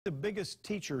The biggest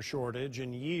teacher shortage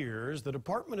in years, the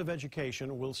Department of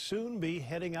Education will soon be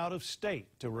heading out of state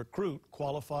to recruit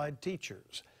qualified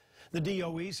teachers. The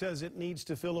DOE says it needs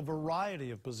to fill a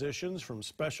variety of positions from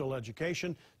special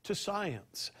education to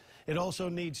science. It also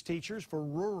needs teachers for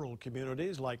rural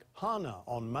communities like Hana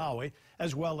on Maui,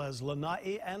 as well as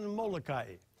Lanai and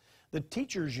Molokai. The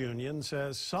Teachers Union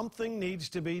says something needs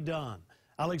to be done.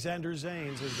 Alexander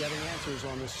Zanes is getting answers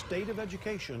on the state of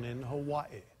education in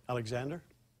Hawaii. Alexander?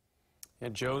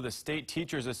 And Joe, the State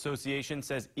Teachers Association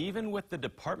says even with the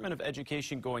Department of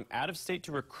Education going out of state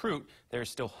to recruit, there are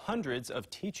still hundreds of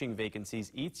teaching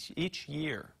vacancies each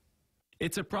year.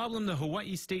 It's a problem the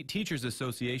Hawaii State Teachers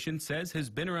Association says has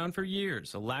been around for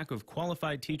years, a lack of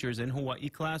qualified teachers in Hawaii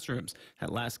classrooms.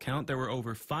 At last count, there were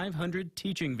over 500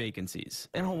 teaching vacancies.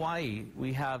 In Hawaii,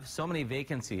 we have so many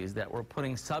vacancies that we're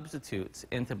putting substitutes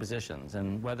into positions,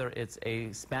 and whether it's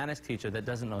a Spanish teacher that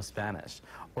doesn't know Spanish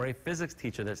or a physics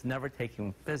teacher that's never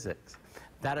taken physics,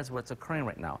 that is what's occurring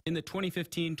right now. In the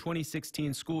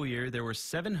 2015-2016 school year, there were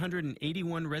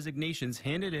 781 resignations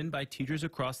handed in by teachers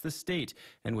across the state.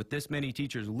 And with this many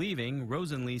teachers leaving,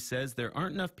 Rosenlee says there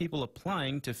aren't enough people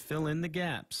applying to fill in the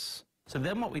gaps. So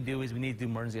then what we do is we need to do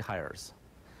emergency hires.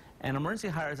 And emergency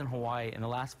hires in Hawaii in the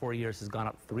last 4 years has gone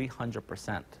up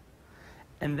 300%.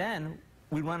 And then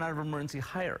we run out of emergency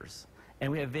hires,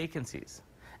 and we have vacancies.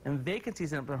 And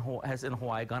vacancies in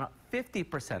Hawaii gone up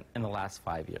 50% in the last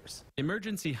 5 years.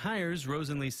 Emergency hires,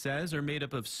 Rosenlee says, are made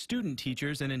up of student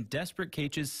teachers and in desperate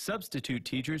cases, substitute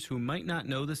teachers who might not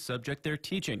know the subject they're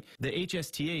teaching. The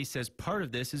HSTA says part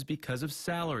of this is because of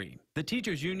salary. The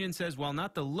Teachers Union says while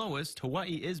not the lowest,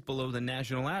 Hawaii is below the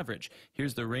national average.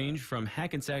 Here's the range from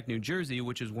Hackensack, New Jersey,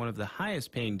 which is one of the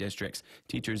highest paying districts.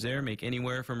 Teachers there make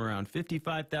anywhere from around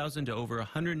 $55,000 to over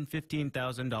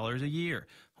 $115,000 a year.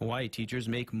 Hawaii teachers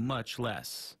make much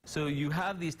less. So you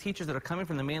have these teachers that are coming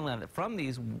from the mainland, from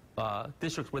these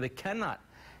districts where they cannot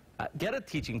get a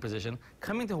teaching position,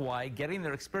 coming to Hawaii, getting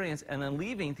their experience, and then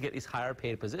leaving to get these higher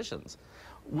paid positions,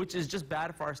 which is just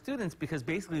bad for our students because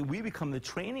basically we become the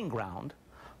training ground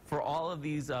for all of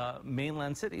these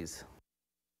mainland cities.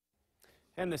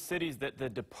 And the cities that the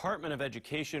Department of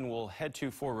Education will head to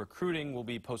for recruiting will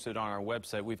be posted on our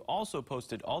website. We've also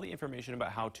posted all the information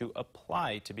about how to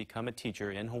apply to become a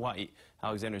teacher in Hawaii.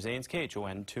 Alexander Zanes,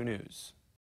 KHON 2 News.